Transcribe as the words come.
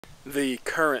The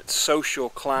current social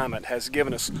climate has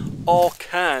given us all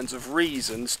kinds of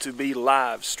reasons to be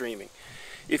live streaming.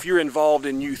 If you're involved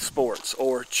in youth sports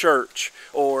or church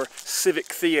or civic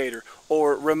theater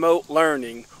or remote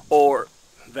learning, or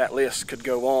that list could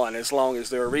go on as long as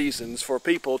there are reasons for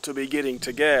people to be getting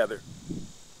together.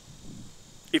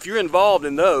 If you're involved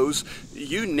in those,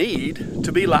 you need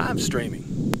to be live streaming.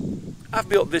 I've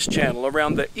built this channel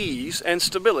around the ease and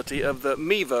stability of the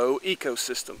Mevo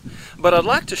ecosystem, but I'd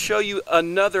like to show you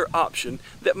another option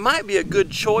that might be a good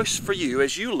choice for you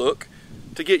as you look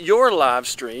to get your live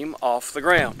stream off the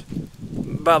ground.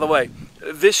 By the way,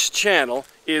 this channel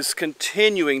is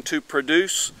continuing to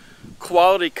produce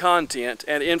quality content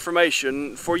and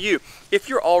information for you. If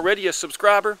you're already a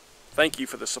subscriber, thank you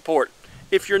for the support.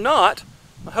 If you're not,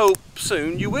 I hope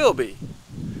soon you will be.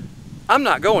 I'm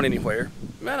not going anywhere,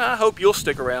 and I hope you'll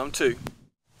stick around too.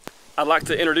 I'd like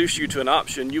to introduce you to an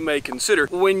option you may consider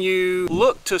when you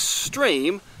look to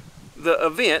stream the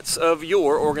events of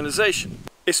your organization,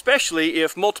 especially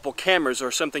if multiple cameras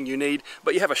are something you need,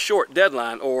 but you have a short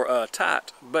deadline or a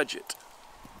tight budget.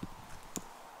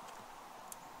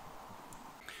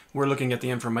 We're looking at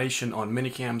the information on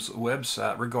ManyCam's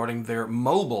website regarding their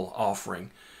mobile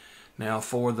offering. Now,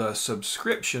 for the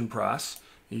subscription price,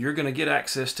 you're going to get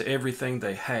access to everything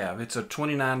they have. It's a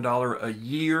 $29 a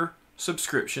year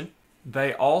subscription.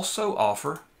 They also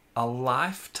offer a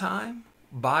lifetime,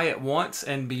 buy it once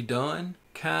and be done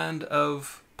kind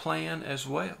of plan as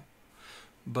well.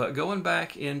 But going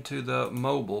back into the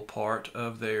mobile part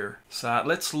of their site,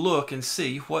 let's look and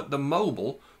see what the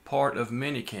mobile part of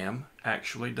ManyCam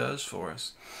actually does for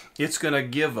us. It's going to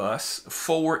give us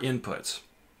 4 inputs.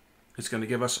 It's going to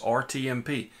give us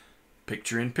RTMP,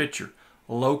 picture-in-picture,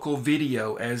 local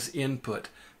video as input.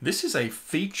 This is a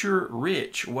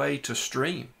feature-rich way to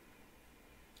stream.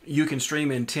 You can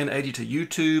stream in 1080 to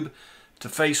YouTube, to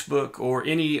Facebook, or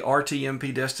any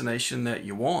RTMP destination that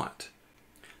you want.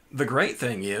 The great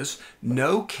thing is,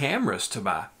 no cameras to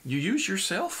buy. You use your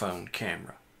cell phone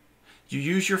camera. You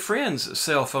use your friend's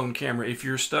cell phone camera if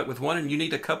you're stuck with one and you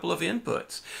need a couple of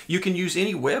inputs. You can use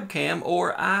any webcam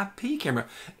or IP camera.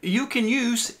 You can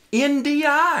use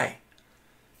NDI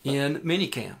in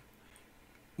ManyCam.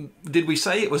 Did we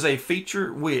say it was a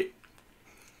feature with...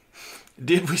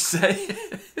 Did we say...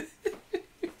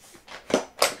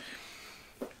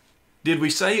 Did we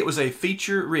say it was a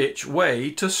feature-rich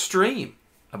way to stream?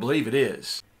 I believe it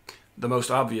is. The most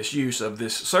obvious use of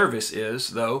this service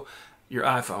is, though, your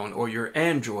iPhone or your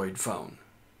Android phone.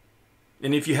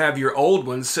 And if you have your old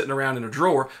one sitting around in a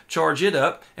drawer, charge it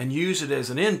up and use it as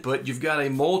an input. You've got a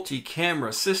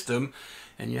multi-camera system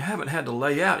and you haven't had to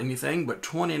lay out anything but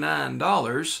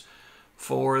 $29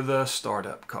 for the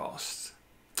startup costs.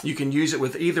 You can use it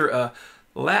with either a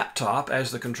laptop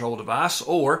as the control device,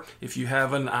 or if you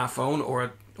have an iPhone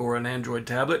or an Android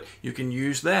tablet, you can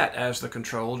use that as the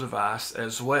control device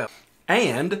as well.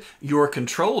 And your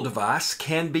control device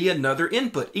can be another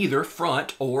input, either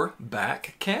front or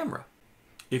back camera.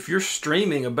 If you're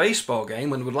streaming a baseball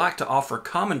game and would like to offer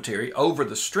commentary over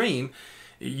the stream,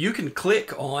 you can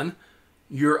click on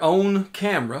your own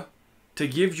camera to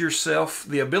give yourself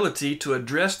the ability to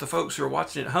address the folks who are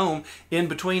watching at home in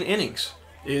between innings.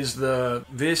 Is the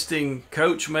visiting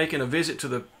coach making a visit to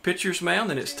the pitcher's mound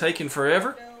and it's taking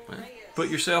forever? Put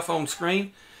yourself on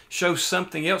screen. Show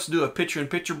something else, do a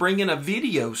picture-in-picture, bring in a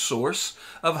video source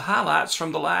of highlights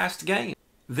from the last game.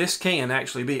 This can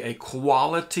actually be a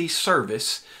quality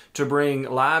service to bring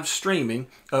live streaming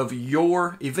of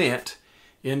your event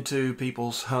into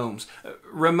people's homes.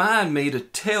 Remind me to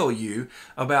tell you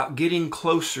about getting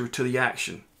closer to the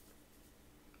action.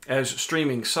 As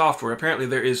streaming software, apparently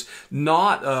there is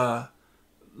not a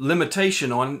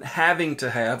limitation on having to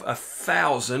have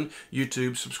 1,000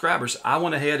 YouTube subscribers. I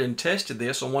went ahead and tested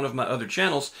this on one of my other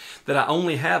channels that I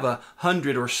only have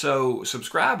 100 or so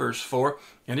subscribers for,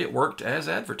 and it worked as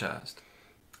advertised.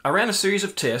 I ran a series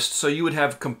of tests so you would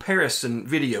have comparison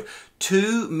video.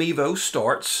 2 Mevo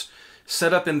starts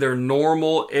set up in their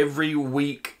normal every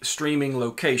week streaming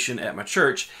location at my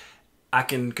church. I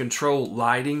can control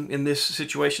lighting in this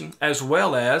situation, as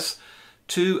well as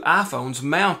 2 iPhones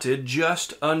mounted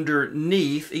just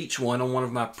underneath each one on one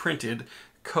of my printed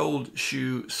cold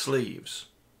shoe sleeves.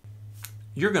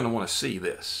 You're going to want to see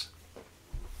this.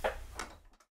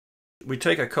 We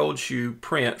take a cold shoe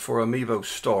print for a Mevo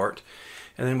start,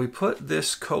 and then we put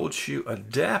this cold shoe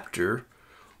adapter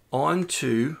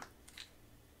onto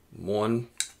one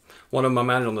of them I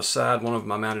mounted on the side, one of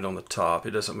them I mounted on the top.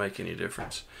 It doesn't make any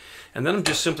difference. And then I'm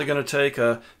just simply going to take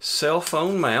a cell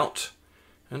phone mount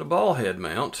and a ball head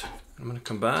mount. I'm going to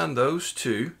combine those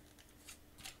two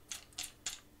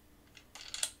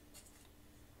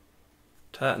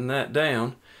Tighten that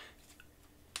down.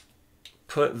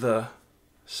 Put the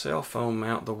cell phone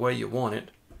mount the way you want it.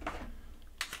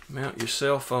 Mount your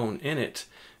cell phone in it,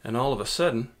 and all of a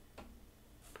sudden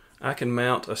I can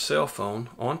mount a cell phone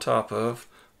on top of,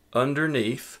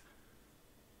 underneath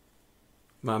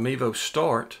my Mevo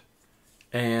Start,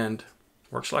 and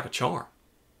works like a charm.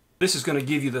 This is going to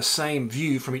give you the same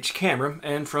view from each camera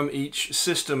and from each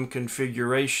system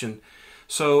configuration.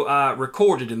 So I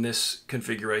recorded in this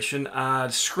configuration, I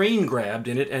screen grabbed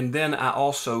in it, and then I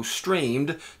also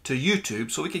streamed to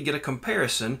YouTube so we could get a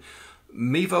comparison.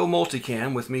 Mevo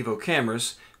Multicam with Mevo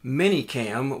cameras,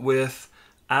 ManyCam with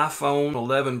iPhone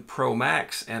 11 Pro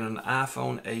Max and an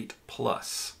iPhone 8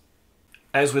 Plus.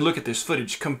 As we look at this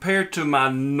footage, compared to my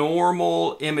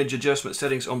normal image adjustment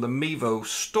settings on the Mevo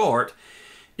Start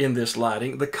in this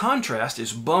lighting, the contrast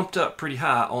is bumped up pretty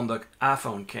high on the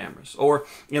iPhone cameras, or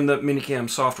in the ManyCam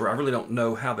software. I really don't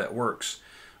know how that works.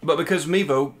 But because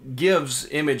Mevo gives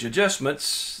image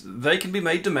adjustments, they can be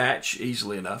made to match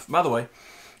easily enough. By the way,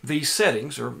 these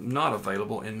settings are not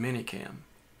available in ManyCam.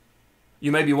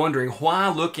 You may be wondering, why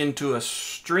look into a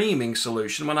streaming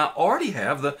solution when I already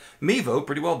have the Mevo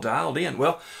pretty well dialed in?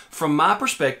 Well, from my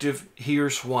perspective,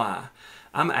 here's why.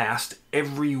 I'm asked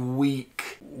every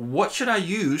week, what should I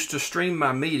use to stream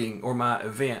my meeting or my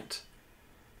event?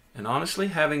 And honestly,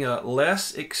 having a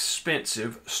less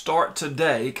expensive start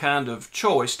today kind of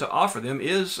choice to offer them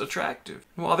is attractive.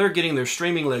 While they're getting their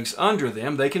streaming legs under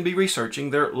them, they can be researching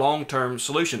their long-term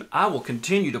solution. I will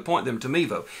continue to point them to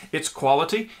Mevo. Its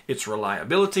quality, its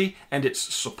reliability, and its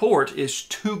support is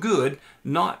too good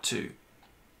not to.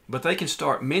 But they can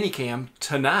start ManyCam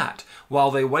tonight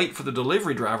while they wait for the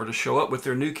delivery driver to show up with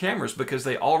their new cameras, because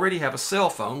they already have a cell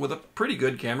phone with a pretty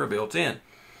good camera built in.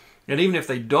 And even if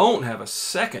they don't have a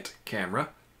second camera,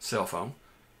 cell phone,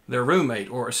 their roommate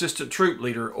or assistant troop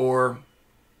leader, or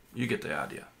you get the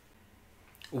idea.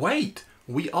 Wait,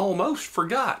 we almost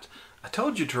forgot. I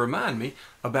told you to remind me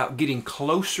about getting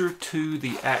closer to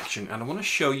the action. And I want to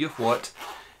show you what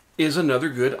is another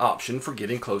good option for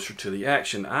getting closer to the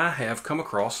action. I have come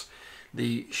across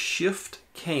the Shift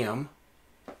Cam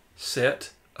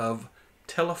set of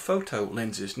telephoto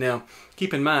lenses. Now,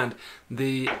 keep in mind,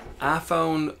 the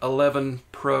iPhone 11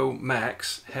 Pro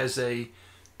Max has a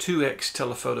 2x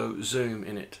telephoto zoom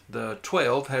in it. The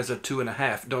 12 has a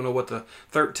 2.5. Don't know what the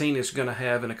 13 is going to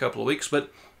have in a couple of weeks,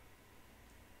 but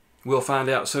we'll find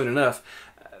out soon enough.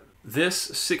 This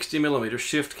 60mm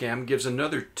Shift Cam gives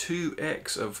another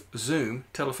 2x of zoom,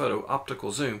 telephoto,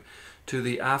 optical zoom, to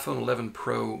the iPhone 11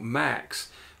 Pro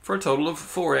Max for a total of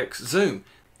 4x zoom.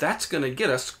 That's going to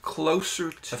get us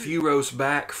closer to a few rows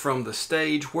back from the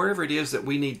stage, wherever it is that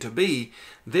we need to be.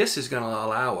 This is going to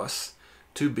allow us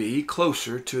to be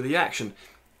closer to the action.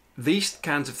 These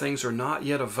kinds of things are not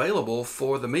yet available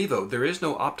for the Mevo. There is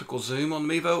no optical zoom on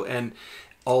Mevo, and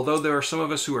although there are some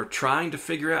of us who are trying to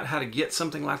figure out how to get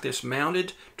something like this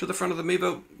mounted to the front of the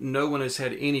Mevo, no one has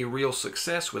had any real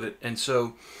success with it. And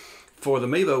so for the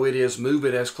Mevo, it is move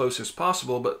it as close as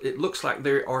possible, but it looks like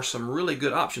there are some really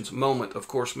good options. Moment, of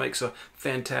course, makes a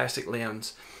fantastic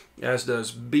lens, as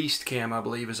does Beast Cam, I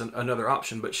believe, is another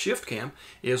option. But Shift Cam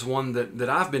is one that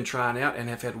I've been trying out and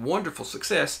have had wonderful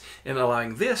success in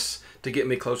allowing this to get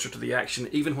me closer to the action,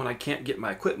 even when I can't get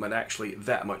my equipment actually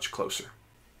that much closer.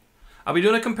 I'll be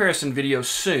doing a comparison video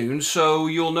soon, so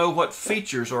you'll know what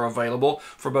features are available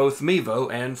for both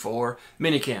Mevo and for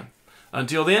ManyCam.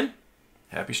 Until then,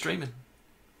 happy streaming.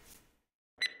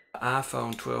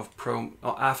 iPhone 12 Pro,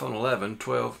 iPhone 11,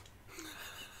 12.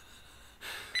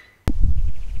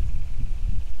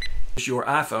 Is your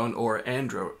iPhone or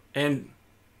Android? And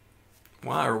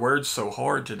why are words so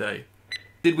hard today?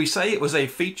 Did we say it was a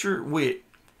feature?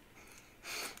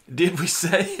 Did we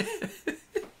say?